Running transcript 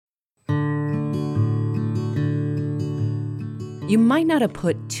You might not have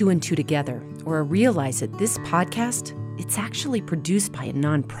put two and two together or realize that this podcast, it's actually produced by a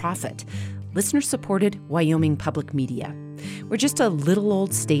nonprofit, listener-supported Wyoming Public Media. We're just a little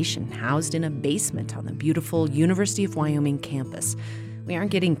old station housed in a basement on the beautiful University of Wyoming campus. We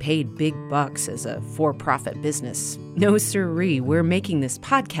aren't getting paid big bucks as a for-profit business. No sirree, we're making this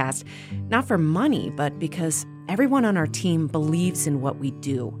podcast not for money, but because everyone on our team believes in what we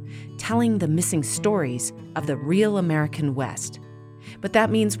do, telling the missing stories of the real American West. But that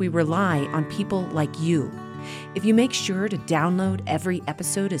means we rely on people like you. If you make sure to download every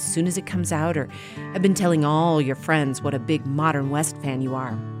episode as soon as it comes out, or have been telling all your friends what a big Modern West fan you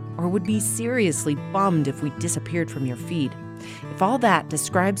are, or would be seriously bummed if we disappeared from your feed, if all that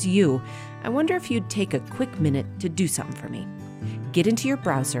describes you, I wonder if you'd take a quick minute to do something for me. Get into your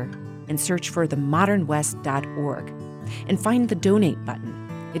browser and search for themodernwest.org and find the donate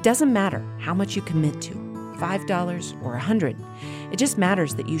button. It doesn't matter how much you commit to, $5 or $100. It just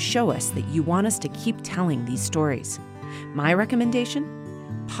matters that you show us that you want us to keep telling these stories. My recommendation?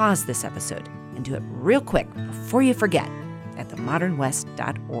 Pause this episode and do it real quick before you forget at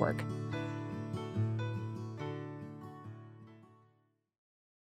themodernwest.org.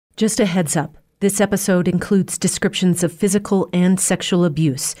 Just a heads up, this episode includes descriptions of physical and sexual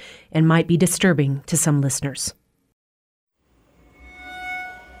abuse and might be disturbing to some listeners.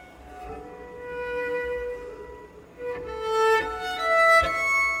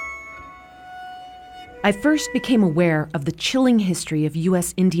 I first became aware of the chilling history of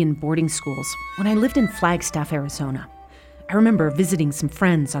U.S. Indian boarding schools when I lived in Flagstaff, Arizona. I remember visiting some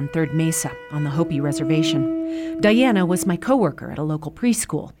friends on Third Mesa on the Hopi Reservation. Diana was my coworker at a local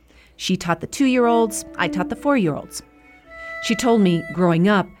preschool. She taught the 2-year-olds, I taught the 4-year-olds. She told me, growing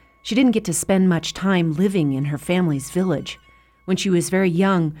up, she didn't get to spend much time living in her family's village. When she was very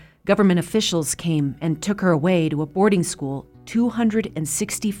young, government officials came and took her away to a boarding school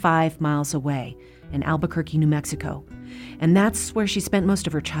 265 miles away in Albuquerque, New Mexico. And that's where she spent most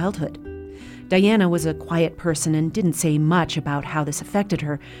of her childhood. Diana was a quiet person and didn't say much about how this affected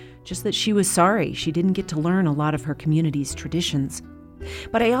her, just that she was sorry she didn't get to learn a lot of her community's traditions.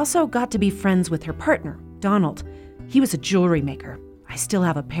 But I also got to be friends with her partner, Donald. He was a jewelry maker. I still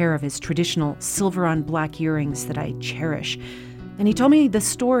have a pair of his traditional silver on black earrings that I cherish. And he told me the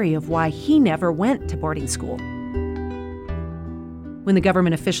story of why he never went to boarding school. When the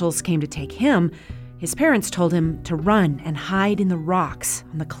government officials came to take him, his parents told him to run and hide in the rocks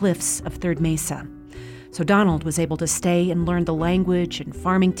on the cliffs of Third Mesa. So Donald was able to stay and learn the language and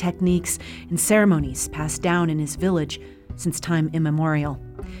farming techniques and ceremonies passed down in his village since time immemorial.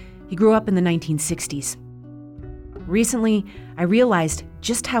 He grew up in the 1960s. Recently, I realized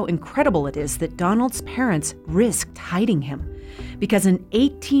just how incredible it is that Donald's parents risked hiding him, because in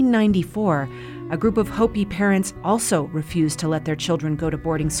 1894, a group of Hopi parents also refused to let their children go to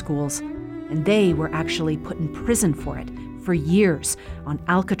boarding schools, and they were actually put in prison for it for years on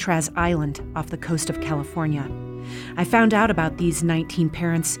Alcatraz Island off the coast of California. I found out about these 19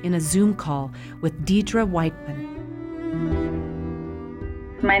 parents in a Zoom call with Deidre Whiteman.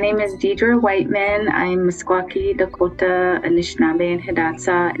 My name is Deidre Whiteman. I'm Meskwaki, Dakota, Anishinaabe, and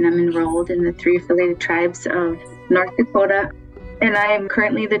Hidatsa, and I'm enrolled in the 3 affiliated tribes of North Dakota. And I am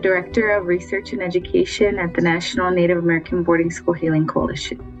currently the Director of Research and Education at the National Native American Boarding School Healing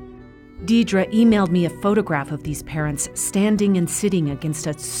Coalition. Deidre emailed me a photograph of these parents standing and sitting against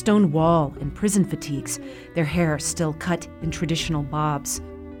a stone wall in prison fatigues, their hair still cut in traditional bobs.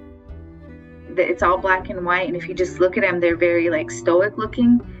 It's all black and white, and if you just look at them, they're very stoic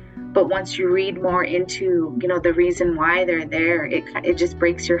looking. But once you read more into, the reason why they're there, it just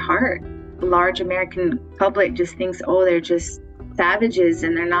breaks your heart. The large American public just thinks, oh, they're just savages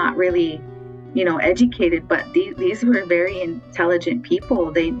and they're not really, educated. But these were very intelligent people.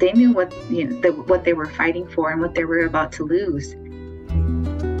 They knew what what they were fighting for and what they were about to lose.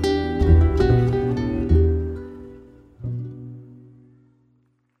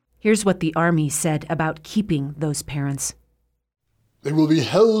 Here's what the Army said about keeping those parents. They will be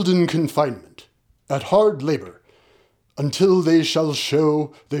held in confinement, at hard labor, until they shall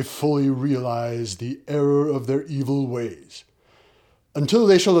show they fully realize the error of their evil ways, until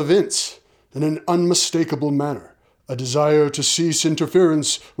they shall evince, in an unmistakable manner, a desire to cease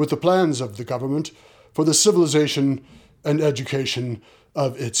interference with the plans of the government for the civilization and education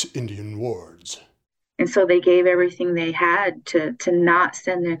of its Indian wards. And so they gave everything they had to not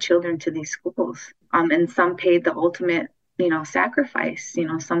send their children to these schools. And some paid the ultimate, sacrifice.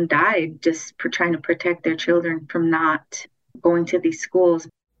 Some died just for trying to protect their children from not going to these schools.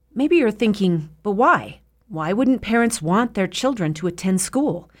 Maybe you're thinking, but why? Why wouldn't parents want their children to attend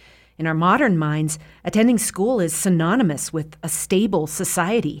school? In our modern minds, attending school is synonymous with a stable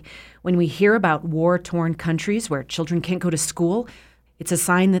society. When we hear about war-torn countries where children can't go to school, it's a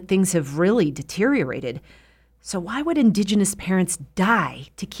sign that things have really deteriorated. So why would Indigenous parents die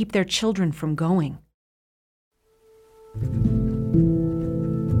to keep their children from going?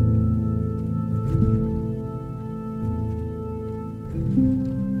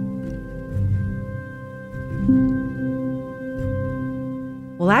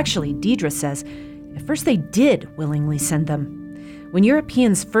 Well, actually, Deidre says, at first they did willingly send them. When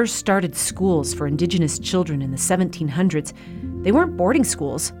Europeans first started schools for Indigenous children in the 1700s, they weren't boarding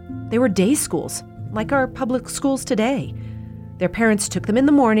schools, they were day schools, like our public schools today. Their parents took them in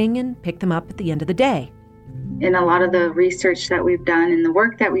the morning and picked them up at the end of the day. In a lot of the research that we've done and the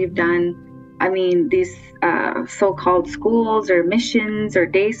work that we've done, these so-called schools or missions or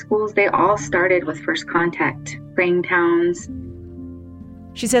day schools, they all started with first contact, praying towns.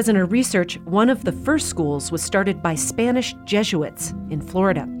 She says in her research, one of the first schools was started by Spanish Jesuits in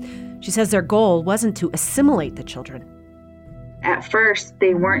Florida. She says their goal wasn't to assimilate the children. At first,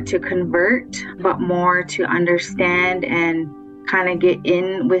 they weren't to convert, but more to understand and kind of get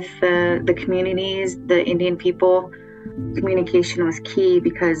in with the communities, the Indian people. Communication was key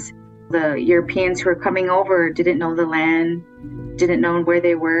because the Europeans who were coming over didn't know the land, didn't know where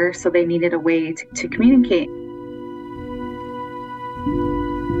they were, so they needed a way to communicate.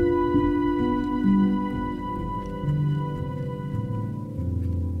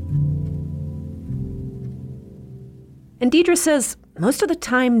 And Deidre says most of the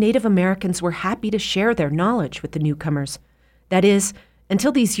time Native Americans were happy to share their knowledge with the newcomers. That is,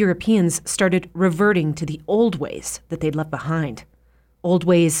 until these Europeans started reverting to the old ways that they'd left behind. Old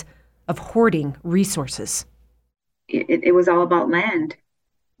ways of hoarding resources. It was all about land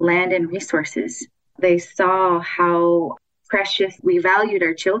and resources. They saw how precious we valued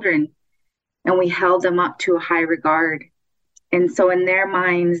our children, and we held them up to a high regard. And so in their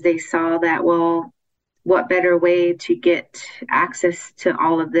minds, they saw that, well, what better way to get access to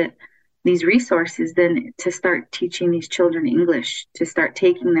all of these resources than to start teaching these children English, to start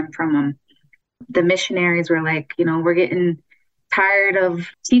taking them from them. The missionaries were like, we're getting tired of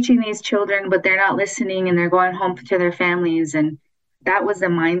teaching these children, but they're not listening and they're going home to their families. And that was the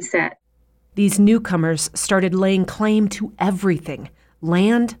mindset. These newcomers started laying claim to everything: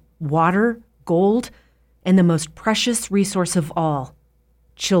 land, water, gold, and the most precious resource of all,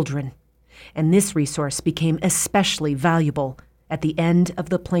 children. And this resource became especially valuable at the end of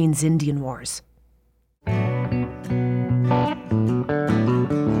the Plains Indian Wars.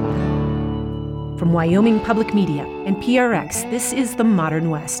 From Wyoming Public Media and PRX, this is The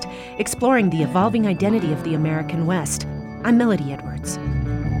Modern West, exploring the evolving identity of the American West. I'm Melody Edwards.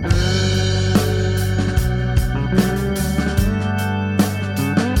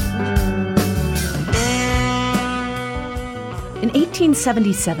 In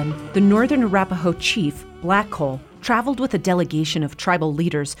 1877, the Northern Arapaho chief, Black Hole, traveled with a delegation of tribal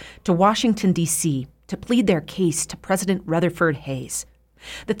leaders to Washington, D.C. to plead their case to President Rutherford Hayes.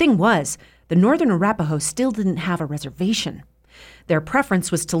 The thing was, the Northern Arapaho still didn't have a reservation. Their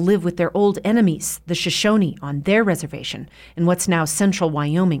preference was to live with their old enemies, the Shoshone, on their reservation in what's now central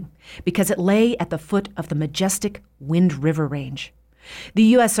Wyoming, because it lay at the foot of the majestic Wind River Range. The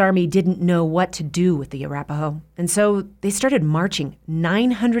U.S. Army didn't know what to do with the Arapaho, and so they started marching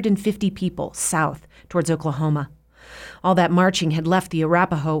 950 people south towards Oklahoma. All that marching had left the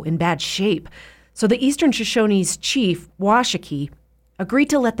Arapaho in bad shape, so the Eastern Shoshone's chief, Washakie,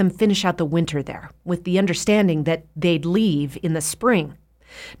 agreed to let them finish out the winter there, with the understanding that they'd leave in the spring.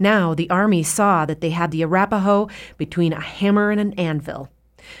 Now the Army saw that they had the Arapaho between a hammer and an anvil.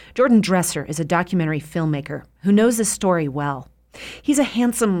 Jordan Dresser is a documentary filmmaker who knows this story well. He's a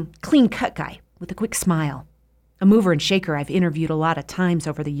handsome, clean-cut guy with a quick smile. A mover and shaker I've interviewed a lot of times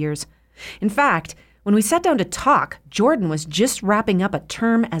over the years. In fact, when we sat down to talk, Jordan was just wrapping up a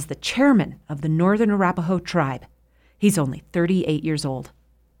term as the chairman of the Northern Arapaho tribe. He's only 38 years old.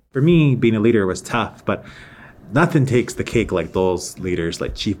 For me, being a leader was tough, but nothing takes the cake like those leaders,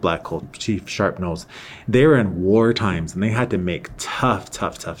 like Chief Blackhole, Chief Sharpnose. They were in war times, and they had to make tough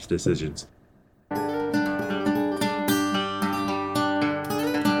decisions.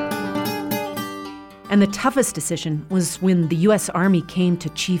 And the toughest decision was when the U.S. Army came to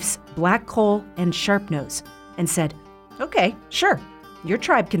Chiefs Blackhole and Sharpnose and said, "Okay, sure, your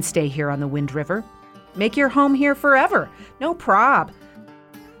tribe can stay here on the Wind River. Make your home here forever, no prob.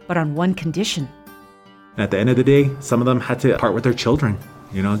 But on one condition." And at the end of the day, some of them had to part with their children.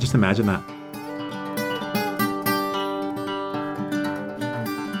 Just imagine that.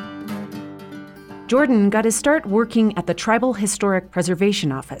 Jordan got his start working at the Tribal Historic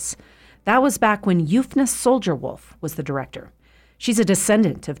Preservation Office. That was back when Yufna Soldier Wolf was the director. She's a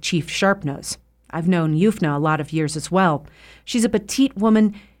descendant of Chief Sharpnose. I've known Yufna a lot of years as well. She's a petite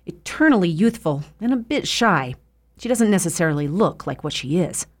woman, eternally youthful, and a bit shy. She doesn't necessarily look like what she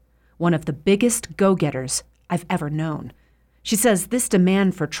is. One of the biggest go-getters I've ever known. She says this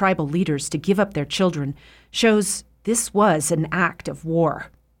demand for tribal leaders to give up their children shows this was an act of war.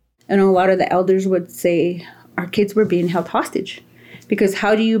 And a lot of the elders would say our kids were being held hostage. Because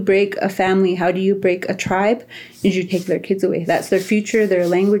how do you break a family? How do you break a tribe? Is you take their kids away. That's their future, their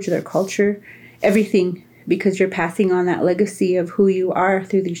language, their culture, everything. Because you're passing on that legacy of who you are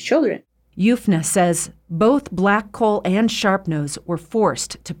through these children. Yufna says both Black Coal and Sharpnose were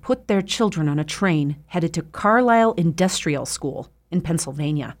forced to put their children on a train headed to Carlisle Industrial School in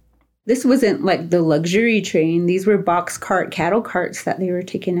Pennsylvania. This wasn't like the luxury train. These were box cart cattle carts that they were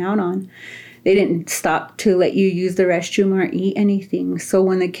taken out on. They didn't stop to let you use the restroom or eat anything. So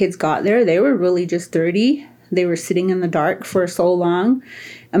when the kids got there, they were really just dirty. They were sitting in the dark for so long.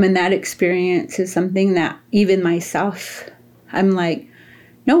 I mean, that experience is something that even myself, I'm like,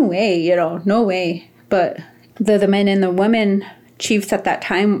 no way, no way. But the men and the women chiefs at that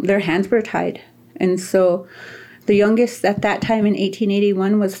time, their hands were tied. And so the youngest at that time in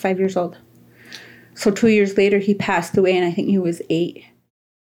 1881 was 5 years old. So 2 years later, he passed away, and I think he was 8.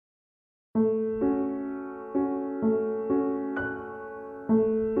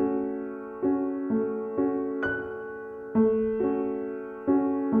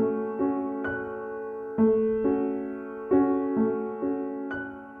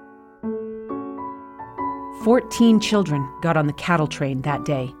 "14 children got on the cattle train that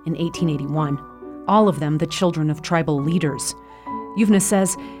day in 1881, all of them the children of tribal leaders. Yufna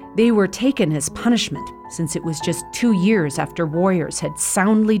says they were taken as punishment since it was just 2 years after warriors had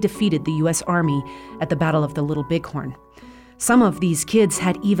soundly defeated the U.S. Army at the Battle of the Little Bighorn. Some of these kids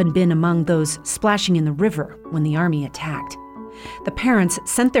had even been among those splashing in the river when the Army attacked. The parents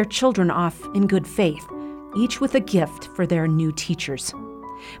sent their children off in good faith, each with a gift for their new teachers.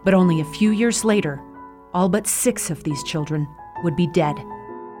 But only a few years later, all but 6 of these children would be dead.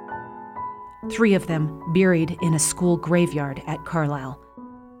 3 of them buried in a school graveyard at Carlisle.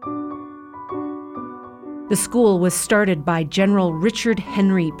 The school was started by General Richard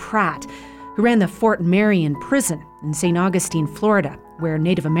Henry Pratt, who ran the Fort Marion prison in St. Augustine, Florida, where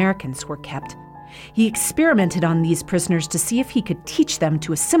Native Americans were kept. He experimented on these prisoners to see if he could teach them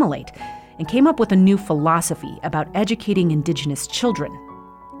to assimilate, and came up with a new philosophy about educating Indigenous children.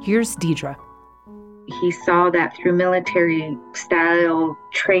 Here's Deidre. He saw that through military style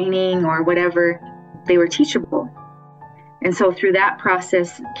training or whatever, they were teachable. And so through that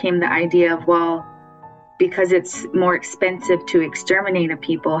process came the idea of, well, because it's more expensive to exterminate a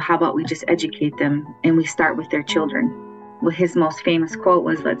people, how about we just educate them and we start with their children? Well, his most famous quote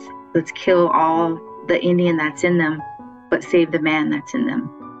was, let's kill all the Indian that's in them, but save the man that's in them.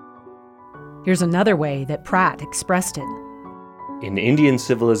 Here's another way that Pratt expressed it. In Indian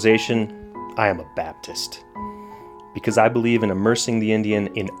civilization, I am a Baptist, because I believe in immersing the Indian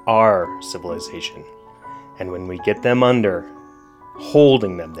in our civilization, and when we get them under,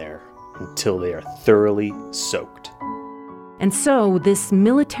 holding them there until they are thoroughly soaked. And so this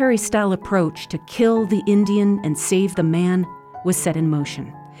military-style approach to kill the Indian and save the man was set in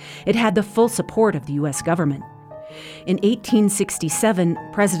motion. It had the full support of the U.S. government. In 1867,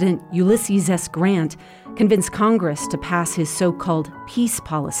 President Ulysses S. Grant convinced Congress to pass his so-called peace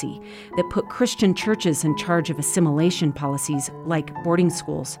policy that put Christian churches in charge of assimilation policies like boarding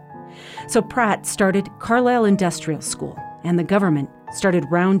schools. So Pratt started Carlisle Industrial School, and the government started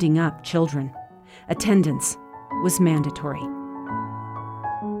rounding up children. Attendance was mandatory.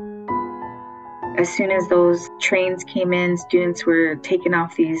 As soon as those trains came in, students were taken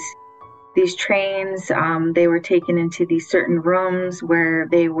off these trains. They were taken into these certain rooms where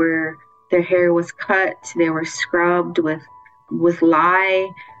their hair was cut, they were scrubbed with lye,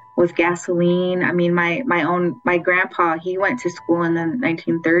 with gasoline. I mean, my grandpa, he went to school in the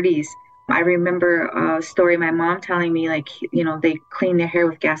 1930s. I remember a story my mom telling me, they cleaned their hair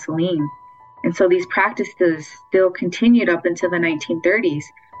with gasoline. And so these practices still continued up until the 1930s,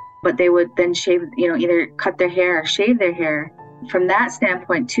 but they would then shave, either cut their hair or shave their hair. From that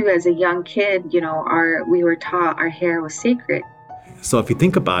standpoint, too, as a young kid, we were taught our hair was sacred. So if you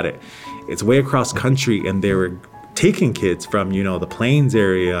think about it, it's way across country, and they were taking kids from, the Plains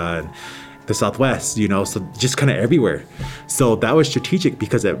area and the Southwest, so just kind of everywhere. So that was strategic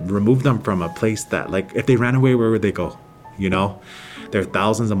because it removed them from a place that, if they ran away, where would they go? They're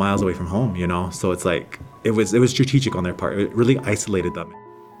thousands of miles away from home, So it's it was strategic on their part. It really isolated them.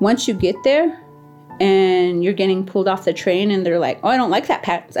 Once you get there, and you're getting pulled off the train and they're like, oh, I don't like that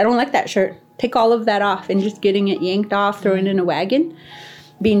pants. I don't like that shirt. Take all of that off, and just getting it yanked off, thrown in a wagon,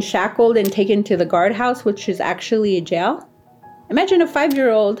 being shackled and taken to the guardhouse, which is actually a jail. Imagine a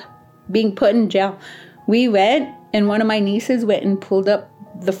 5-year-old being put in jail. We went, and one of my nieces went and pulled up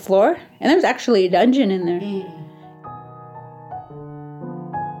the floor, and there was actually a dungeon in there.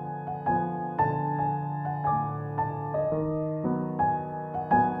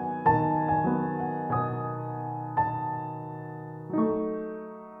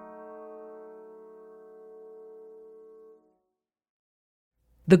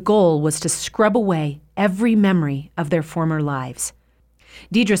 The goal was to scrub away every memory of their former lives.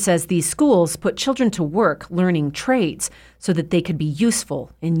 Deidre says these schools put children to work learning trades so that they could be useful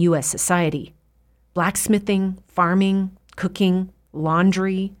in U.S. society. Blacksmithing, farming, cooking,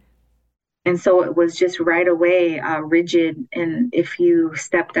 laundry. And so it was just right away rigid. And if you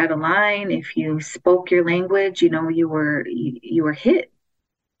stepped out of line, if you spoke your language, you were hit.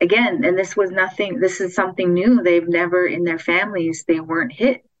 Again, and this is something new. They've never, in their families, they weren't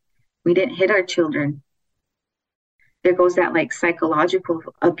hit. We didn't hit our children. There goes that like psychological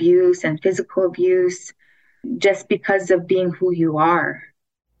abuse and physical abuse just because of being who you are.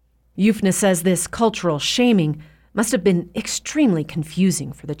 Yufna says this cultural shaming must have been extremely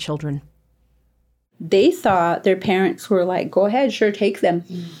confusing for the children. They thought their parents were like, go ahead, sure, take them.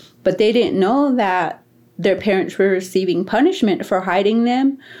 But they didn't know that their parents were receiving punishment for hiding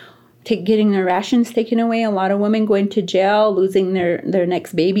them, getting their rations taken away. A lot of women going to jail, losing their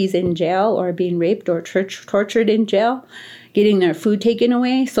next babies in jail, or being raped or tortured in jail, getting their food taken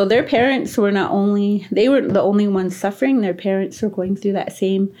away. So their parents were they weren't the only ones suffering. Their parents were going through that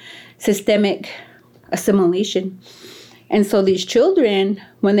same systemic assimilation. And so these children,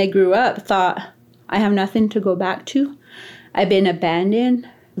 when they grew up, thought, I have nothing to go back to. I've been abandoned.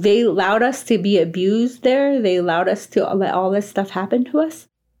 They allowed us to be abused there. They allowed us to let all this stuff happen to us.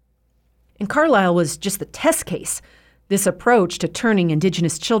 And Carlisle was just the test case. This approach to turning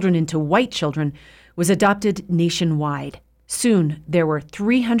Indigenous children into white children was adopted nationwide. Soon, there were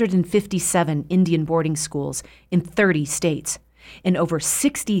 357 Indian boarding schools in 30 states, and over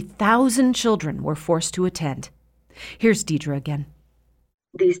 60,000 children were forced to attend. Here's Deidre again.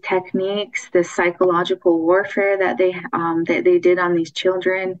 These techniques, the psychological warfare that they did on these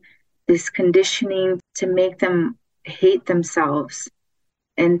children, this conditioning to make them hate themselves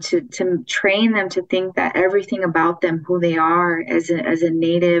and to train them to think that everything about them, who they are as a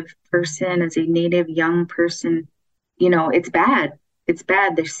Native person, as a Native young person, it's bad. It's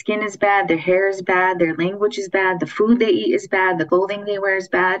bad. Their skin is bad. Their hair is bad. Their language is bad. The food they eat is bad. The clothing they wear is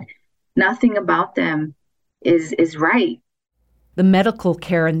bad. Nothing about them is right. The medical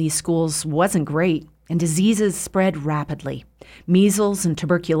care in these schools wasn't great, and diseases spread rapidly. Measles and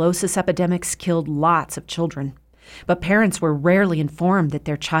tuberculosis epidemics killed lots of children. But parents were rarely informed that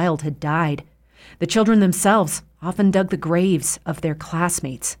their child had died. The children themselves often dug the graves of their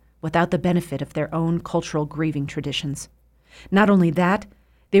classmates without the benefit of their own cultural grieving traditions. Not only that,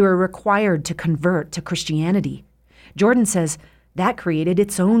 they were required to convert to Christianity. Jordan says that created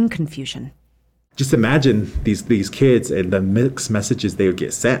its own confusion. Just imagine these kids and the mixed messages they would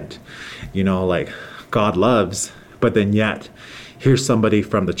get sent. Like God loves, but then yet here's somebody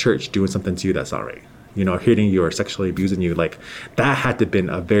from the church doing something to you that's not right. Hitting you or sexually abusing you. Like that had to have been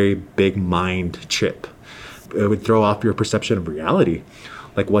a very big mind trip. It would throw off your perception of reality.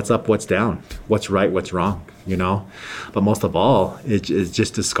 Like what's up, what's down, what's right, what's wrong, But most of all, it is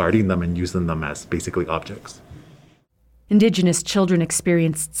just discarding them and using them as basically objects. Indigenous children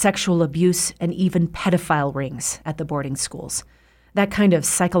experienced sexual abuse and even pedophile rings at the boarding schools. That kind of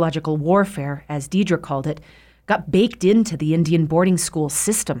psychological warfare, as Deidre called it, got baked into the Indian boarding school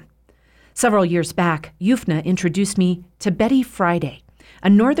system. Several years back, Yufna introduced me to Betty Friday, a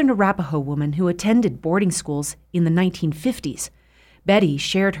Northern Arapaho woman who attended boarding schools in the 1950s. Betty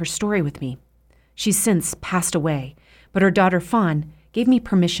shared her story with me. She's since passed away, but her daughter Fawn gave me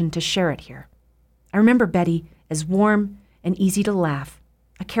permission to share it here. I remember Betty as warm and easy to laugh,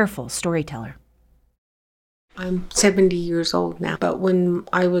 a careful storyteller. I'm 70 years old now, but when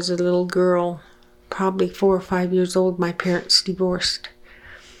I was a little girl, probably 4 or 5 years old, my parents divorced.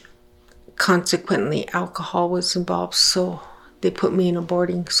 Consequently, alcohol was involved, so they put me in a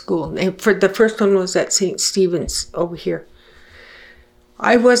boarding school. And for the first one was at St. Stephen's over here.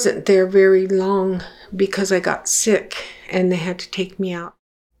 I wasn't there very long because I got sick and they had to take me out.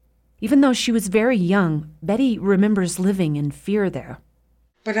 Even though she was very young, Betty remembers living in fear there.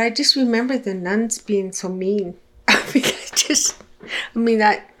 But I just remember the nuns being so mean. They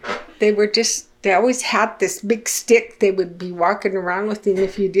were just They always had this big stick they would be walking around with, and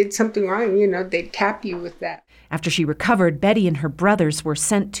if you did something wrong, they'd tap you with that. After she recovered, Betty and her brothers were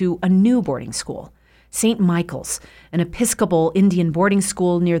sent to a new boarding school, St. Michael's, an Episcopal Indian boarding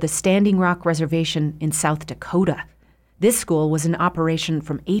school near the Standing Rock Reservation in South Dakota. This school was in operation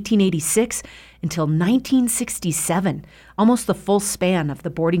from 1886 until 1967, almost the full span of the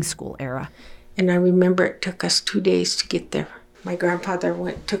boarding school era. And I remember it took us 2 days to get there. My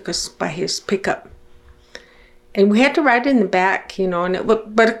grandfather took us by his pickup. And we had to ride in the back,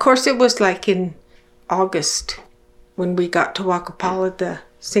 but of course it was like in August when we got to Wakapala. The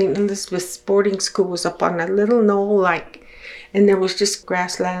St. Elizabeth's boarding school was up on a little knoll, and there was just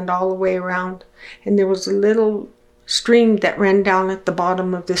grassland all the way around. And there was a little stream that ran down at the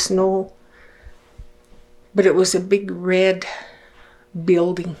bottom of this knoll. But it was a big red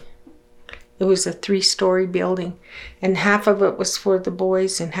building. It was a 3-story building, and half of it was for the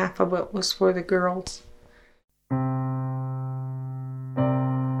boys and half of it was for the girls.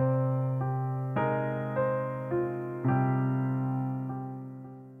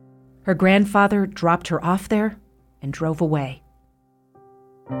 Her grandfather dropped her off there and drove away.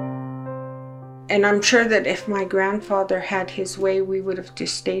 And I'm sure that if my grandfather had his way, we would have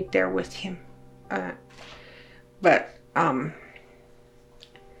just stayed there with him. But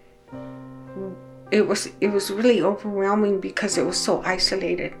it was really overwhelming because it was so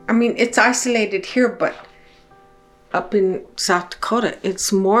isolated. I mean, it's isolated here, but up in South Dakota,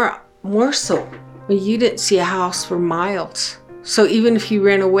 it's more so. I mean, you didn't see a house for miles. So even if you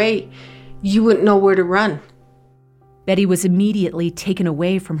ran away, you wouldn't know where to run. Betty was immediately taken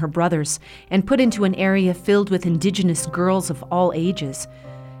away from her brothers and put into an area filled with Indigenous girls of all ages.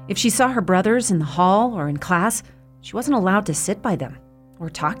 If she saw her brothers in the hall or in class, she wasn't allowed to sit by them or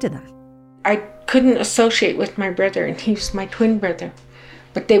talk to them. I couldn't associate with my brother, and he was my twin brother,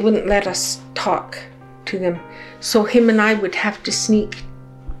 but they wouldn't let us talk to them. So him and I would have to sneak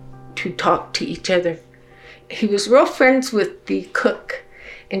to talk to each other. He was real friends with the cook,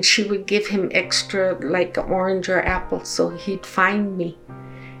 and she would give him extra, like an orange or apple, so he'd find me.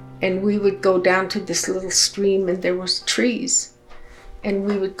 And we would go down to this little stream, and there was trees. And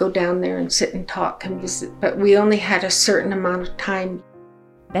we would go down there and sit and talk and visit, but we only had a certain amount of time.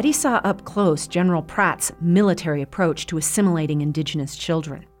 Betty saw up close General Pratt's military approach to assimilating Indigenous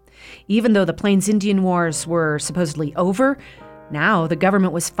children. Even though the Plains Indian Wars were supposedly over, now the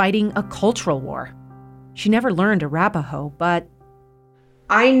government was fighting a cultural war. She never learned Arapaho, but...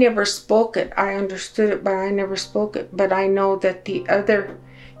 I never spoke it. I understood it, but I never spoke it. But I know that the other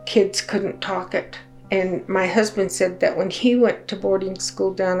kids couldn't talk it. And my husband said that when he went to boarding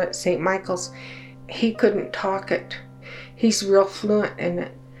school down at St. Michael's, he couldn't talk it. He's real fluent in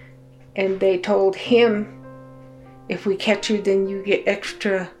it. And they told him, if we catch you, then you get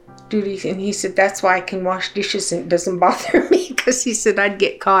extra duties. And he said, that's why I can wash dishes and it doesn't bother me. Because he said, I'd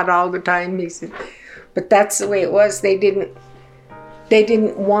get caught all the time. He said, but that's the way it was. They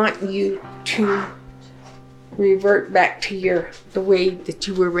didn't want you to revert back to the way that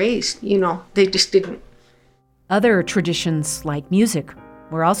you were raised. They just didn't. Other traditions, like music,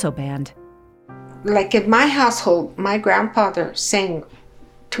 were also banned. Like in my household, my grandfather sang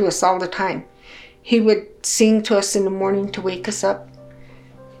to us all the time. He would sing to us in the morning to wake us up,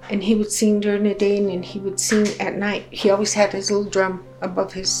 and he would sing during the day, and then he would sing at night. He always had his little drum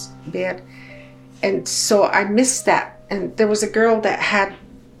above his bed, and so I missed that. And there was a girl that had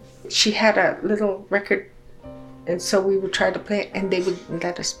a little record, and so we would try to play it, and they wouldn't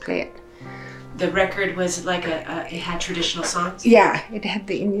let us play it. The record was like it had traditional songs? Yeah, it had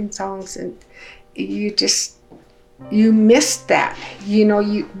the Indian songs, and you missed that,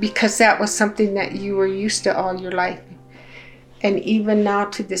 because that was something that you were used to all your life. And even now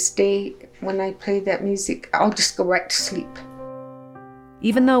to this day, when I play that music, I'll just go right to sleep.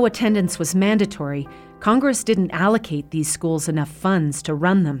 Even though attendance was mandatory, Congress didn't allocate these schools enough funds to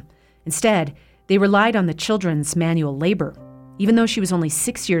run them. Instead, they relied on the children's manual labor. Even though she was only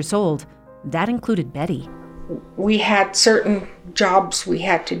 6 years old, that included Betty. We had certain jobs we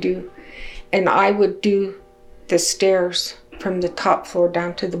had to do, and I would do the stairs from the top floor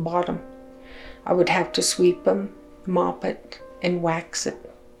down to the bottom. I would have to sweep them, mop it, and wax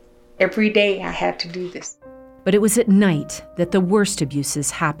it. Every day I had to do this. But it was at night that the worst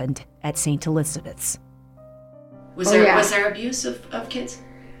abuses happened at St. Elizabeth's. Was there abuse of kids,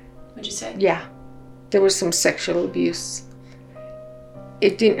 would you say? Yeah, there was some sexual abuse.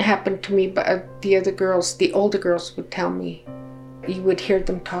 It didn't happen to me, but the older girls would tell me. You would hear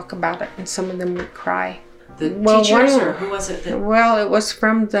them talk about it, and some of them would cry. The teachers, or who was it? Well, it was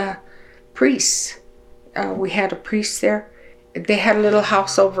from the priests. We had a priest there. They had a little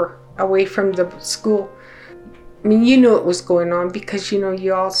house over away from the school. I mean, you knew it was going on because,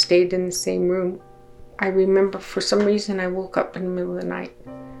 you all stayed in the same room. I remember for some reason I woke up in the middle of the night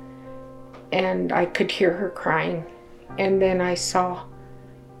and I could hear her crying. And then I saw,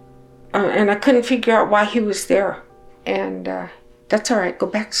 and I couldn't figure out why he was there. And that's all right, go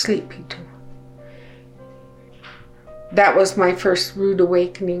back to sleep, Peter. That was my first rude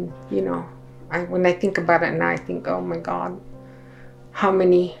awakening, When I think about it now, I think, oh my God, how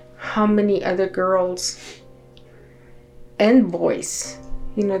many other girls and boys,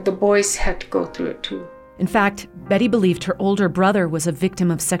 the boys had to go through it too. In fact, Betty believed her older brother was a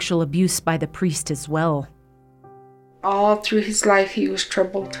victim of sexual abuse by the priest as well. All through his life, he was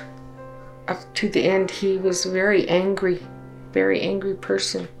troubled. Up to the end, he was very angry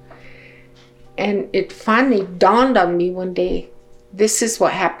person. And it finally dawned on me one day, this is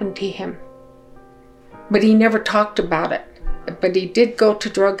what happened to him. But he never talked about it. But he did go to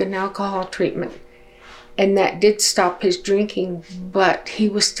drug and alcohol treatment. And that did stop his drinking, but he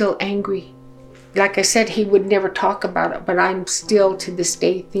was still angry. Like I said, he would never talk about it, but I'm still to this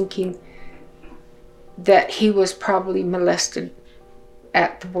day thinking that he was probably molested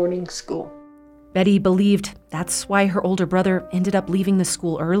at the boarding school. Betty believed that's why her older brother ended up leaving the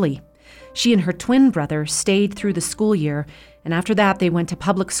school early. She and her twin brother stayed through the school year, and after that they went to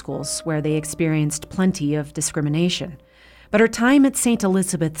public schools where they experienced plenty of discrimination. But her time at St.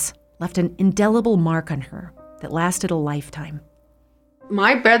 Elizabeth's left an indelible mark on her that lasted a lifetime.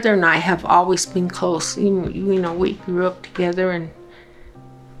 My brother and I have always been close. We grew up together, and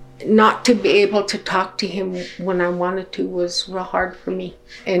not to be able to talk to him when I wanted to was real hard for me.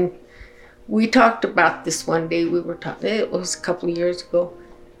 And we talked about this one day. We were talking, it was a couple of years ago.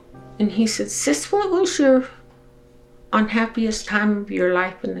 And he said, "Sis, what was your unhappiest time of your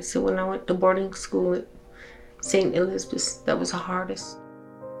life?" And I said, "When I went to boarding school at St. Elizabeth's, that was the hardest."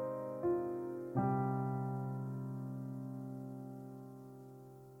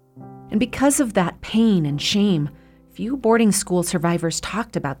 And because of that pain and shame, few boarding school survivors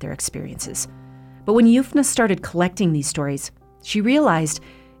talked about their experiences. But when Yufna started collecting these stories, she realized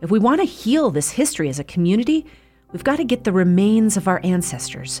if we want to heal this history as a community, we've got to get the remains of our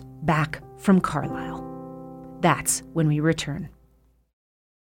ancestors back from Carlisle. That's when we return.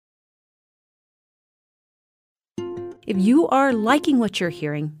 If you are liking what you're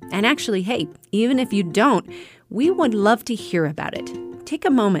hearing, and actually, hey, even if you don't, we would love to hear about it. Take a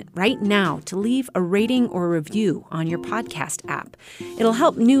moment right now to leave a rating or review on your podcast app. It'll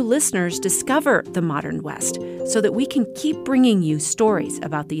help new listeners discover the modern West so that we can keep bringing you stories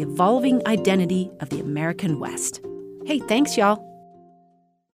about the evolving identity of the American West. Hey, thanks, y'all.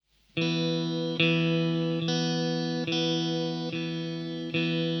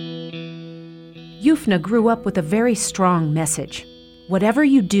 Yufna grew up with a very strong message. Whatever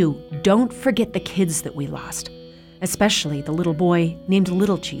you do, don't forget the kids that we lost, especially the little boy named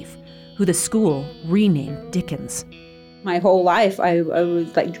Little Chief, who the school renamed Dickens. My whole life, I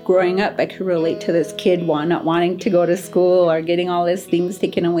was like growing up, I could relate to this kid not wanting to go to school or getting all his things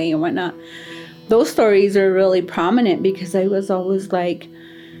taken away and whatnot. Those stories are really prominent because I was always like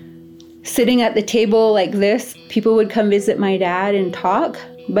sitting at the table like this. People would come visit my dad and talk,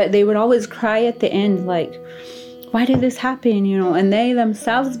 but they would always cry at the end, like, why did this happen? And they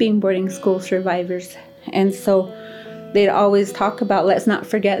themselves being boarding school survivors. And so they'd always talk about, let's not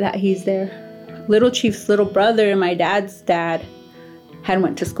forget that he's there. Little Chief's little brother and my dad's dad had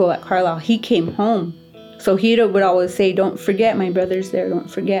went to school at Carlisle. He came home. So he would always say, don't forget my brother's there. Don't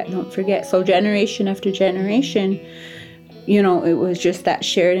forget, don't forget. So generation after generation, it was just that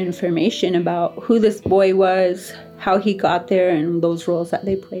shared information about who this boy was, how he got there, and those roles that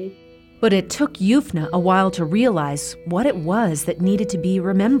they played. But it took Yufna a while to realize what it was that needed to be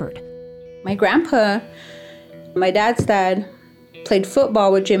remembered. My grandpa, my dad's dad, played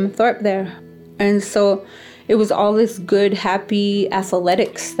football with Jim Thorpe there. And so it was all this good, happy,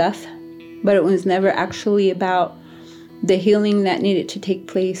 athletic stuff, but it was never actually about the healing that needed to take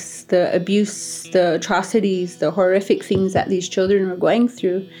place, the abuse, the atrocities, the horrific things that these children were going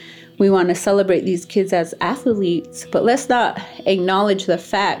through. We want to celebrate these kids as athletes, but let's not acknowledge the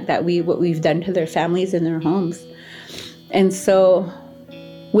fact that what we've done to their families and their homes. And so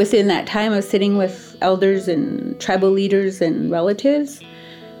within that time of sitting with elders and tribal leaders and relatives,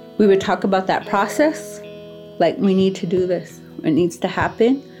 we would talk about that process, like we need to do this, it needs to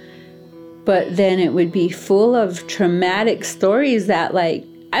happen. But then it would be full of traumatic stories that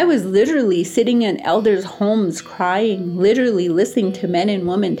I was literally sitting in elders' homes crying, literally listening to men and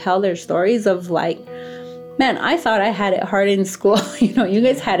women tell their stories of man, I thought I had it hard in school. You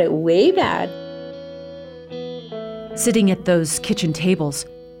guys had it way bad. Sitting at those kitchen tables,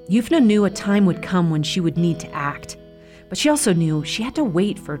 Yufna knew a time would come when she would need to act, but she also knew she had to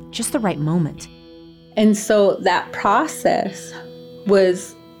wait for just the right moment. And so that process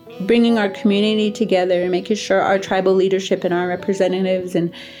was bringing our community together and making sure our tribal leadership and our representatives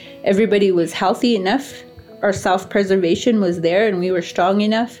and everybody was healthy enough. Our self-preservation was there and we were strong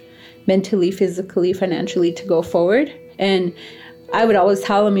enough mentally, physically, financially to go forward. And I would always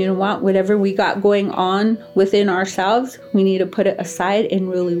tell them, whatever we got going on within ourselves, we need to put it aside and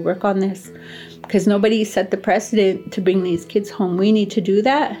really work on this. Because nobody set the precedent to bring these kids home. We need to do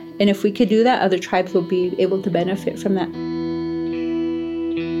that. And if we could do that, other tribes will be able to benefit from that.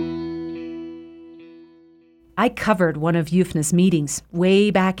 I covered one of Yufna's meetings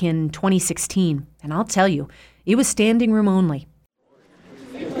way back in 2016, and I'll tell you, it was standing room only.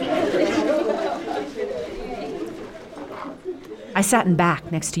 I sat in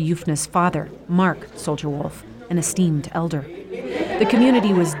back next to Yufna's father, Mark Soldier Wolf, an esteemed elder. The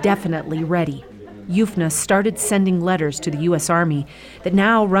community was definitely ready. Yufna started sending letters to the U.S. Army that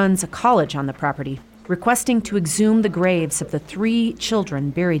now runs a college on the property, requesting to exhume the graves of the 3 children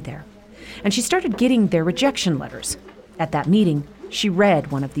buried there. And she started getting their rejection letters. At that meeting, she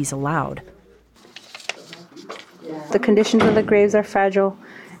read one of these aloud. The conditions of the graves are fragile,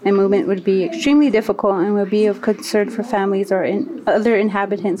 and movement would be extremely difficult and would be of concern for families or other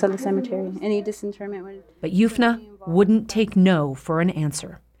inhabitants of the cemetery. Any disinterment would... But Yufna wouldn't take no for an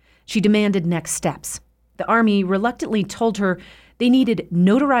answer. She demanded next steps. The Army reluctantly told her they needed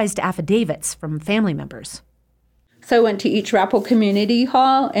notarized affidavits from family members. So I went to each Rappel community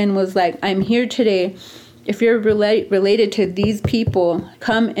hall and was like, I'm here today. If you're related to these people,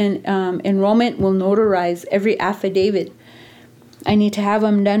 come and enrollment will notarize every affidavit. I need to have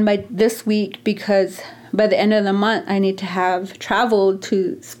them done by this week because by the end of the month, I need to have traveled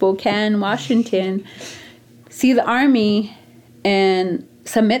to Spokane, Washington, see the Army, and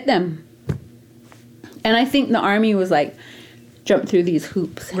submit them. And I think the Army was like, jump through these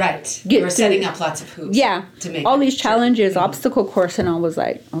hoops. Right. You were setting up lots of hoops. Yeah. To make all these challenges, Mm-hmm. obstacle course, and I was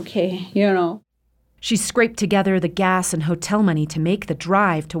like, okay, She scraped together the gas and hotel money to make the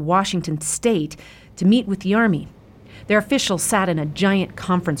drive to Washington State to meet with the Army. Their officials sat in a giant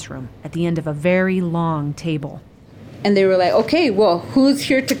conference room at the end of a very long table. And they were like, okay, well, who's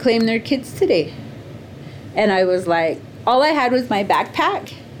here to claim their kids today? And I was like, all I had was my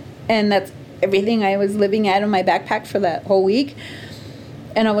backpack. And that's everything I was living out of my backpack for that whole week.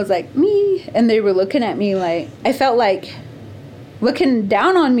 And I was like, me. And they were looking at me like, I felt like looking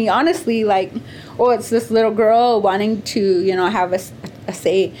down on me, honestly, like, oh, it's this little girl wanting to, have a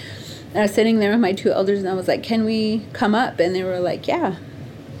say. And I was sitting there with my 2 elders and I was like, can we come up? And they were like, yeah.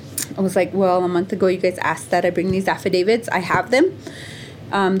 I was like, well, a month ago you guys asked that I bring these affidavits. I have them.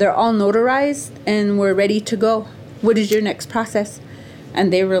 They're all notarized and we're ready to go. What is your next process?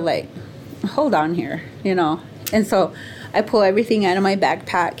 And they were like, hold on here, And so I pull everything out of my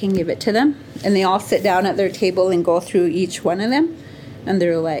backpack and give it to them. And they all sit down at their table and go through each one of them. And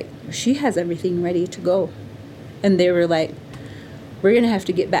they're like, she has everything ready to go. And they were like, we're going to have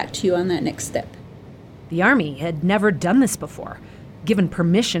to get back to you on that next step. The Army had never done this before, given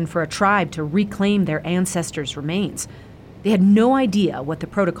permission for a tribe to reclaim their ancestors' remains. They had no idea what the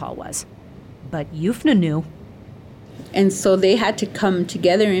protocol was. But Yufna knew. And so they had to come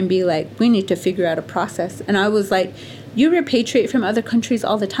together and be like, we need to figure out a process. And I was like, you repatriate from other countries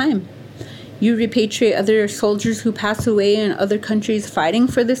all the time. You repatriate other soldiers who pass away in other countries fighting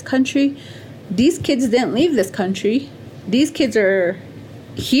for this country. These kids didn't leave this country. These kids are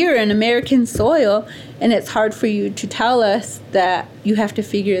here in American soil, and it's hard for you to tell us that you have to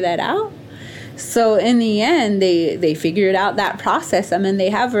figure that out. So in the end, they figured out that process. I mean,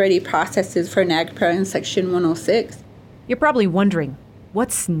 they have already processes for NAGPRA in Section 106. You're probably wondering,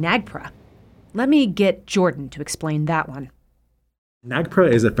 what's NAGPRA? Let me get Jordan to explain that one.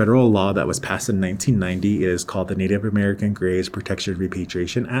 NAGPRA is a federal law that was passed in 1990. It is called the Native American Graves Protection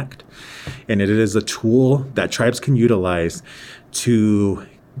Repatriation Act. And it is a tool that tribes can utilize to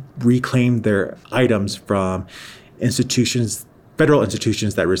reclaim their items from federal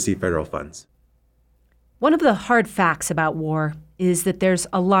institutions that receive federal funds. One of the hard facts about war is that there's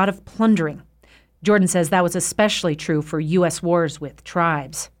a lot of plundering. Jordan says that was especially true for U.S. wars with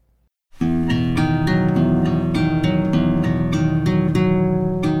tribes.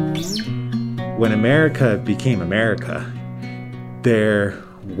 When America became America, there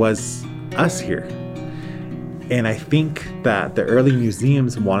was us here. And I think that the early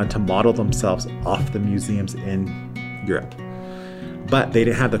museums wanted to model themselves off the museums in Europe. But they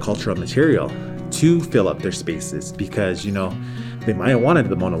didn't have the cultural material to fill up their spaces because, they might have wanted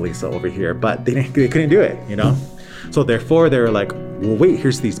the Mona Lisa over here, but they couldn't do it, So therefore they were like, well, wait,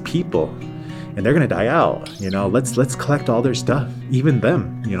 here's these people and they're going to die out. Let's collect all their stuff, even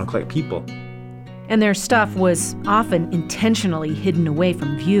them, collect people. And their stuff was often intentionally hidden away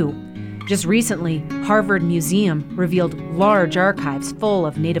from view. Just recently, Harvard Museum revealed large archives full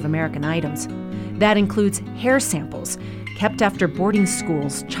of Native American items. That includes hair samples kept after boarding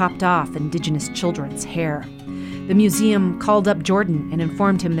schools chopped off Indigenous children's hair. The museum called up Jordan and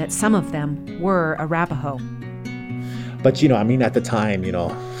informed him that some of them were Arapaho. But, at the time,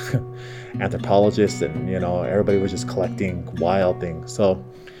 anthropologists and, everybody was just collecting wild things. So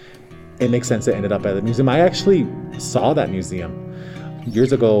it makes sense it ended up at the museum. I actually saw that museum.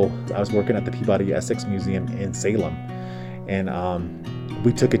 Years ago, I was working at the Peabody Essex Museum in Salem. And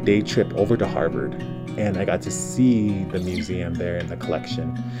we took a day trip over to Harvard. And I got to see the museum there in the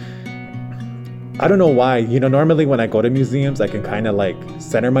collection. I don't know why. Normally when I go to museums, I can kind of like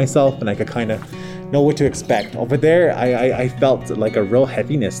center myself and I could kind of know what to expect. Over there, I felt like a real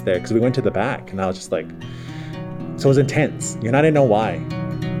heaviness there because we went to the back and I was just like, so it was intense. I didn't know why.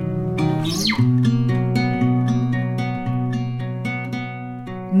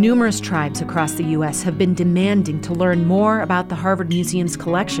 Numerous tribes across the U.S. have been demanding to learn more about the Harvard Museum's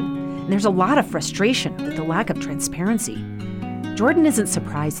collection. And there's a lot of frustration with the lack of transparency. Jordan isn't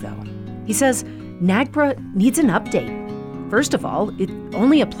surprised, though. He says NAGPRA needs an update. First of all, it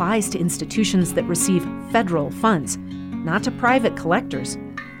only applies to institutions that receive federal funds, not to private collectors.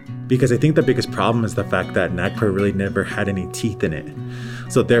 Because I think the biggest problem is the fact that NAGPRA really never had any teeth in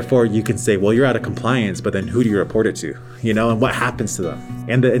it. So therefore, you can say, well, you're out of compliance, but then who do you report it to? And what happens to them?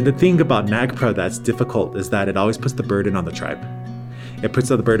 And the thing about NAGPRA that's difficult is that it always puts the burden on the tribe. It puts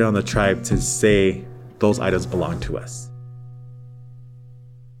the burden on the tribe to say those items belong to us.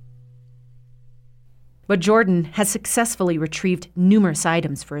 But Jordan has successfully retrieved numerous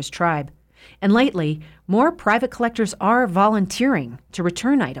items for his tribe. And lately, more private collectors are volunteering to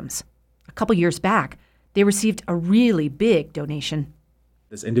return items. A couple years back, they received a really big donation.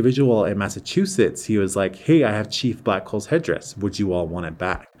 This individual in Massachusetts, he was like, hey, I have Chief Black Coal's headdress. Would you all want it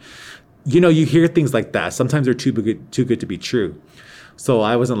back? You hear things like that. Sometimes they're too good to be true. So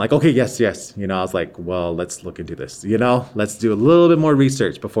I wasn't like, okay, yes. I was like, well, let's look into this. Let's do a little bit more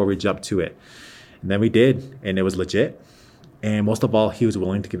research before we jump to it. And then we did, and it was legit. And most of all, he was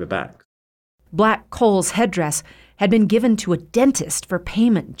willing to give it back. Black Coal's headdress had been given to a dentist for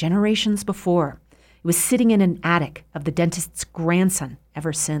payment generations before. It was sitting in an attic of the dentist's grandson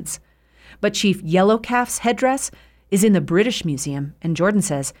ever since. But Chief Yellowcalf's headdress is in the British Museum, and Jordan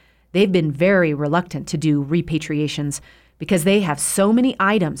says they've been very reluctant to do repatriations because they have so many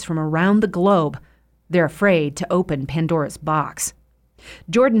items from around the globe, they're afraid to open Pandora's box.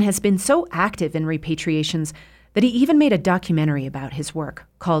 Jordan has been so active in repatriations that he even made a documentary about his work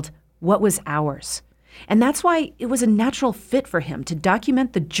called What Was Ours? And that's why it was a natural fit for him to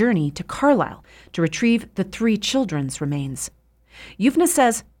document the journey to Carlisle to retrieve the 3 children's remains. Yufna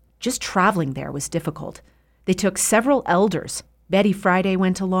says just traveling there was difficult. They took several elders. Betty Friday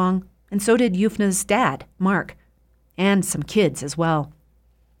went along, and so did Yufna's dad, Mark, and some kids as well.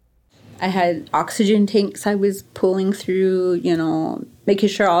 I had oxygen tanks I was pulling through, making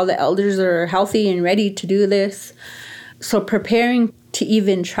sure all the elders are healthy and ready to do this. So preparing to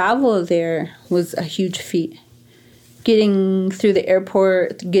even travel there was a huge feat. Getting through the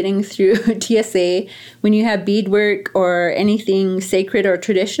airport, getting through TSA. When you have beadwork or anything sacred or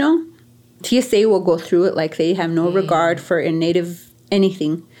traditional, TSA will go through it like they have no regard for a native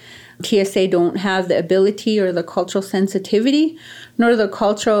anything. TSA don't have the ability or the cultural sensitivity, nor the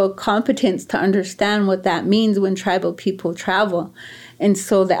cultural competence to understand what that means when tribal people travel. And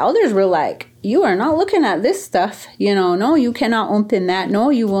so the elders were like, you are not looking at this stuff. No, you cannot open that.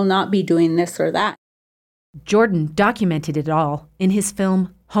 No, you will not be doing this or that. Jordan documented it all in his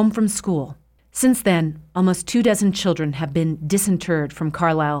film, Home from School. Since then, almost 24 children have been disinterred from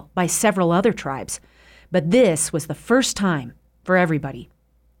Carlisle by several other tribes. But this was the first time for everybody.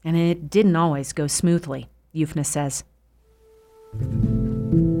 And it didn't always go smoothly, Yufna says.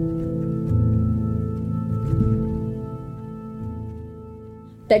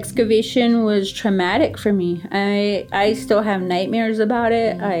 The excavation was traumatic for me. I still have nightmares about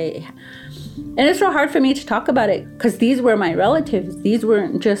it. And it's real hard for me to talk about it because these were my relatives. These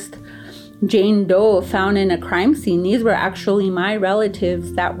weren't just Jane Doe found in a crime scene. These were actually my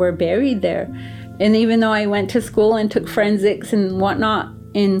relatives that were buried there. And even though I went to school and took forensics and whatnot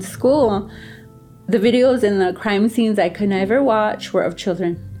in school, the videos and the crime scenes I could never watch were of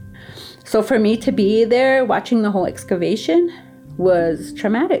children. So for me to be there watching the whole excavation was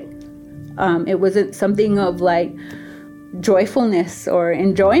traumatic. It wasn't something of like joyfulness or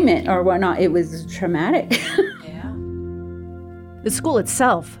enjoyment or whatnot. It was traumatic. Yeah. The school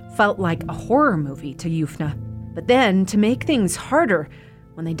itself felt like a horror movie to Yufna. But then, to make things harder,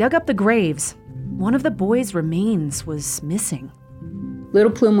 when they dug up the graves, one of the boys' remains was missing.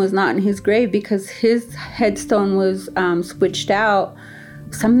 Little Plume was not in his grave because his headstone was switched out.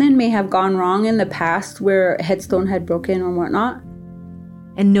 Something may have gone wrong in the past where a headstone had broken or whatnot.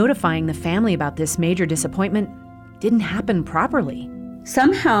 And notifying the family about this major disappointment didn't happen properly.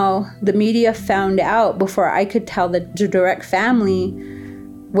 Somehow, the media found out before I could tell the direct family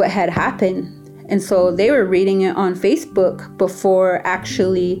what had happened. And so they were reading it on Facebook before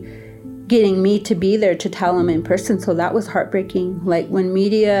actually getting me to be there to tell them in person. So that was heartbreaking. Like, when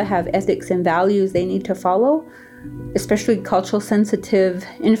media have ethics and values they need to follow, especially cultural sensitive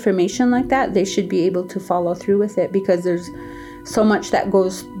information like that, they should be able to follow through with it, because there's so much that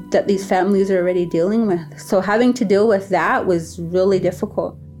these families are already dealing with. So having to deal with that was really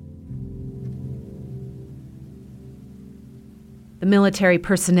difficult. The military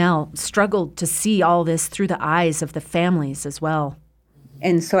personnel struggled to see all this through the eyes of the families as well.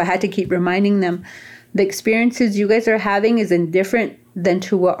 And so I had to keep reminding them, the experiences you guys are having is indifferent than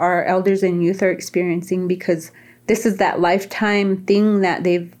to what our elders and youth are experiencing, because this is that lifetime thing that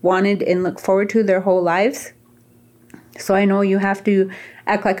they've wanted and look forward to their whole lives. So I know you have to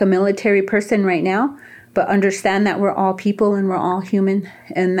act like a military person right now, but understand that we're all people and we're all human,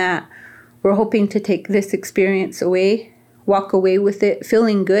 and that we're hoping to take this experience away, walk away with it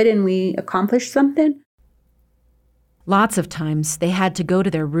feeling good and we accomplished something. Lots of times they had to go to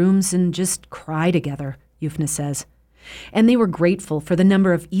their rooms and just cry together, Yufna says. And they were grateful for the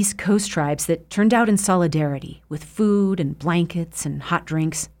number of East Coast tribes that turned out in solidarity with food and blankets and hot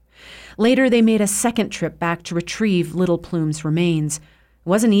drinks. Later, they made a second trip back to retrieve Little Plume's remains. It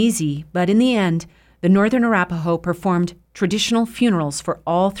wasn't easy, but in the end, the Northern Arapaho performed traditional funerals for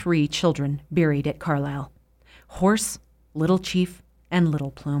all 3 children buried at Carlisle: Horse, Little Chief, and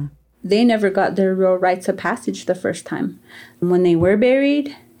Little Plume. They never got their real rites of passage the first time. When they were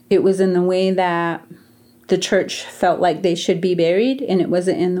buried, it was in the way that the church felt like they should be buried, and it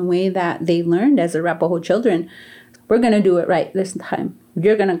wasn't in the way that they learned as Arapaho children. We're going to do it right this time.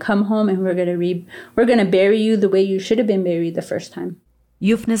 You're going to come home and we're going to bury you the way you should have been buried the first time.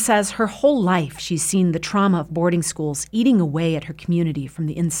 Yufna says her whole life she's seen the trauma of boarding schools eating away at her community from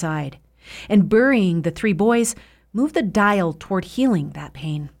the inside. And burying the 3 boys moved the dial toward healing that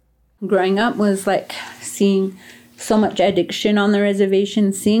pain. Growing up was like seeing so much addiction on the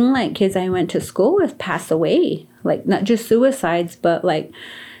reservation, seeing like kids I went to school with pass away, like not just suicides, but like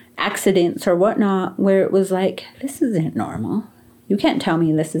accidents or whatnot, where it was like, this isn't normal. You can't tell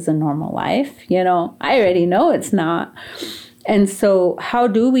me this is a normal life. I already know it's not. And so how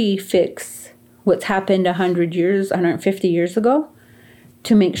do we fix what's happened 100 years, 150 years ago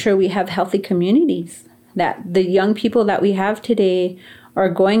to make sure we have healthy communities? That the young people that we have today are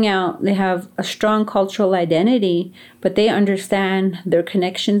going out, they have a strong cultural identity, but they understand their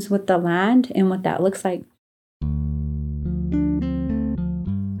connections with the land and what that looks like.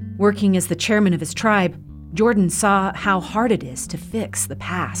 Working as the chairman of his tribe, Jordan saw how hard it is to fix the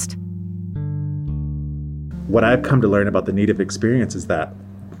past. What I've come to learn about the Native experience is that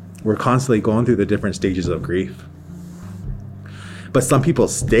we're constantly going through the different stages of grief. But some people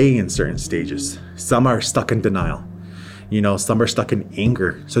stay in certain stages. Some are stuck in denial. Some are stuck in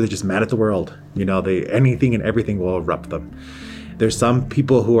anger, so they're just mad at the world. Anything and everything will erupt them. There's some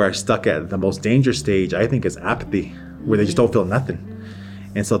people who are stuck at the most dangerous stage, I think, is apathy, where they just don't feel nothing.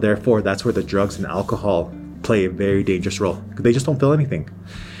 And so therefore, that's where the drugs and alcohol play a very dangerous role, because they just don't feel anything.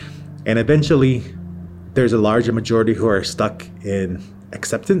 And eventually, there's a larger majority who are stuck in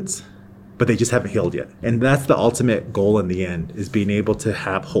acceptance, but they just haven't healed yet. And that's the ultimate goal in the end, is being able to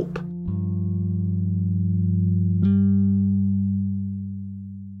have hope.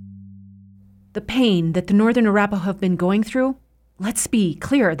 The pain that the Northern Arapaho have been going through, let's be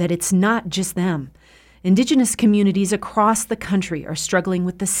clear that it's not just them. Indigenous communities across the country are struggling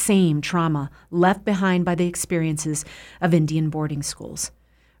with the same trauma left behind by the experiences of Indian boarding schools.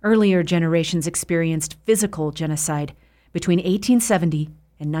 Earlier generations experienced physical genocide. Between 1870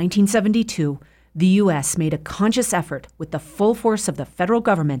 and 1972, the U.S. made a conscious effort with the full force of the federal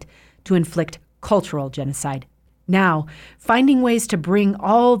government to inflict cultural genocide. Now, finding ways to bring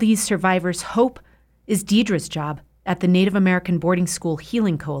all these survivors hope is Deidre's job at the Native American Boarding School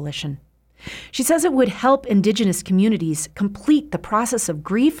Healing Coalition. She says it would help Indigenous communities complete the process of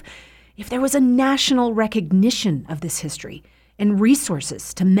grief if there was a national recognition of this history and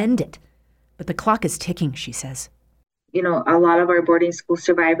resources to mend it. But the clock is ticking, she says. A lot of our boarding school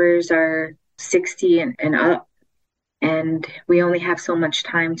survivors are 60 and up, and we only have so much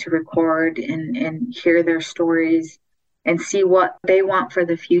time to record and hear their stories and see what they want for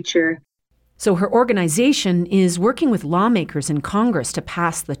the future. So her organization is working with lawmakers in Congress to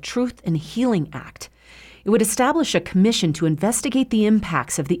pass the Truth in Healing Act. It would establish a commission to investigate the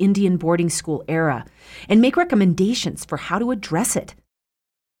impacts of the Indian boarding school era and make recommendations for how to address it.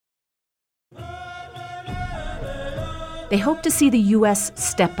 They hope to see the U.S.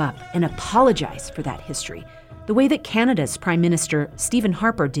 step up and apologize for that history, the way that Canada's Prime Minister Stephen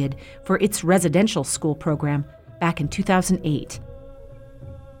Harper did for its residential school program back in 2008.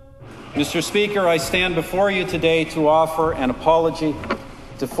 Mr. Speaker, I stand before you today to offer an apology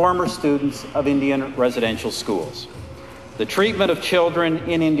to former students of Indian residential schools. The treatment of children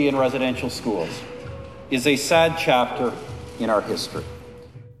in Indian residential schools is a sad chapter in our history.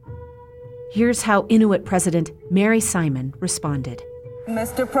 Here's how Inuit President Mary Simon responded.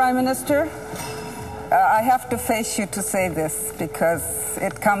 Mr. Prime Minister, I have to face you to say this because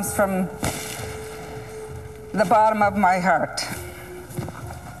it comes from the bottom of my heart.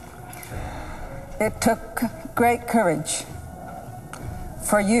 It took great courage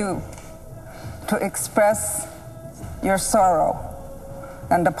for you to express your sorrow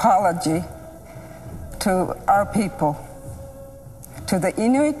and apology to our people, to the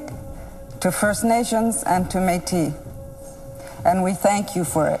Inuit, to First Nations, and to Métis. And we thank you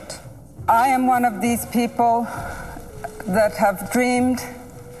for it. I am one of these people that have dreamed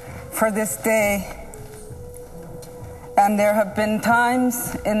for this day. And there have been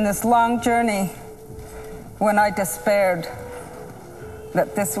times in this long journey when I despaired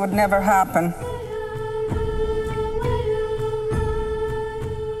that this would never happen.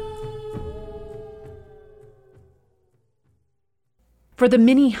 For the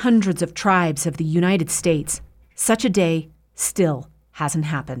many hundreds of tribes of the United States, such a day still hasn't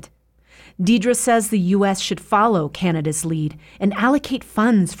happened. Deidre says the U.S. should follow Canada's lead and allocate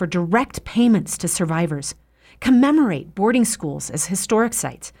funds for direct payments to survivors, commemorate boarding schools as historic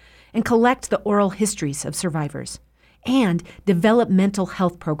sites, and collect the oral histories of survivors, and develop mental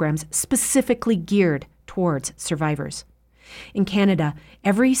health programs specifically geared towards survivors. In Canada,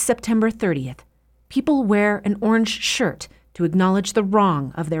 every September 30th, people wear an orange shirt to acknowledge the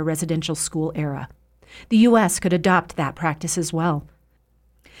wrong of their residential school era. The U.S. could adopt that practice as well.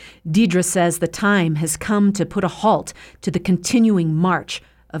 Deidre says the time has come to put a halt to the continuing march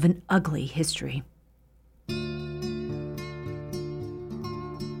of an ugly history.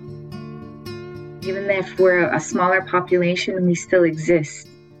 Even if we're a smaller population, we still exist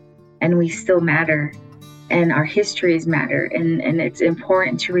and we still matter and our histories matter. And it's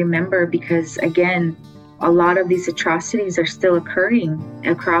important to remember because, again, a lot of these atrocities are still occurring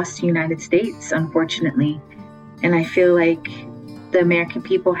across the United States, unfortunately. And I feel like the American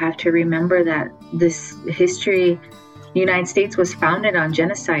people have to remember that this history, the United States was founded on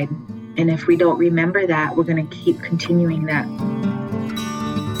genocide. And if we don't remember that, we're going to keep continuing that.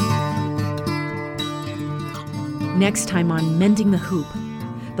 Next time on Mending the Hoop,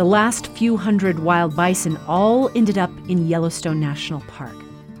 the last few hundred wild bison all ended up in Yellowstone National Park.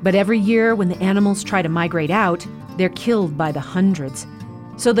 But every year when the animals try to migrate out, they're killed by the hundreds.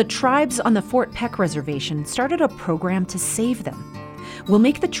 So the tribes on the Fort Peck Reservation started a program to save them. We'll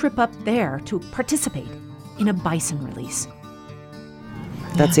make the trip up there to participate in a bison release.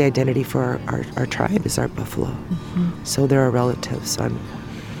 That's the identity for our tribe is our buffalo. Mm-hmm. So they're our relatives. I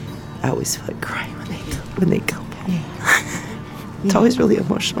always feel like crying when they come home. Yeah. It's always really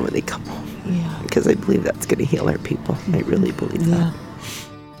emotional when they come home. Because I believe that's going to heal our people. I really believe that.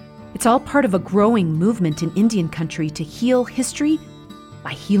 It's all part of a growing movement in Indian country to heal history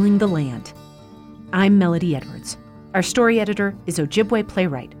by healing the land. I'm Melody Edwards. Our story editor is Ojibwe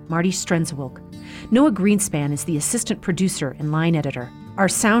playwright Marty Strenzewolk. Noah Greenspan is the assistant producer and line editor. Our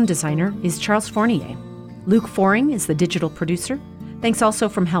sound designer is Charles Fournier. Luke Foring is the digital producer. Thanks also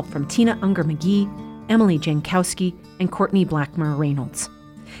from help from Tina Unger-McGee, Emily Jankowski, and Courtney Blackmer Reynolds.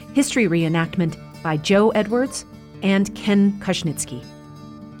 History reenactment by Joe Edwards and Ken Kushnitsky.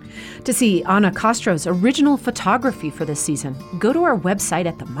 To see Anna Castro's original photography for this season, go to our website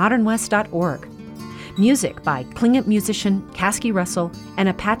at themodernwest.org. Music by Tlingit musician Caskey Russell and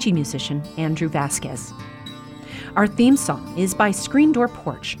Apache musician Andrew Vasquez. Our theme song is by Screen Door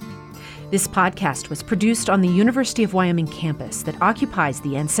Porch. This podcast was produced on the University of Wyoming campus that occupies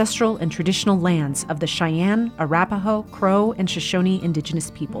the ancestral and traditional lands of the Cheyenne, Arapaho, Crow, and Shoshone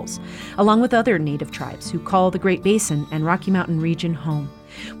indigenous peoples, along with other native tribes who call the Great Basin and Rocky Mountain region home.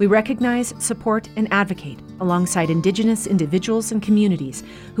 We recognize, support, and advocate alongside indigenous individuals and communities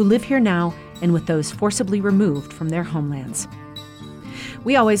who live here now and with those forcibly removed from their homelands.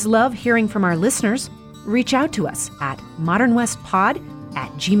 We always love hearing from our listeners. Reach out to us at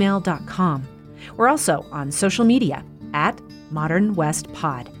modernwestpod@gmail.com. We're also on social media at Modern West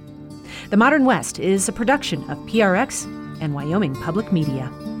Pod. The Modern West is a production of PRX and Wyoming Public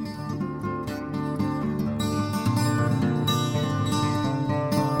Media.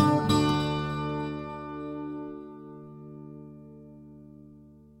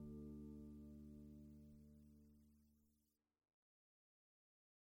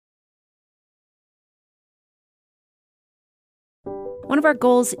 One of our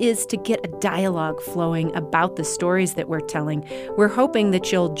goals is to get a dialogue flowing about the stories that we're telling. We're hoping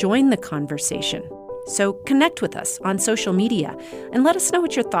that you'll join the conversation. So connect with us on social media and let us know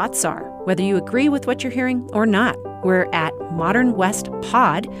what your thoughts are, whether you agree with what you're hearing or not. We're at Modern West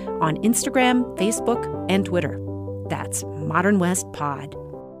Pod on Instagram, Facebook, and Twitter. That's Modern West Pod.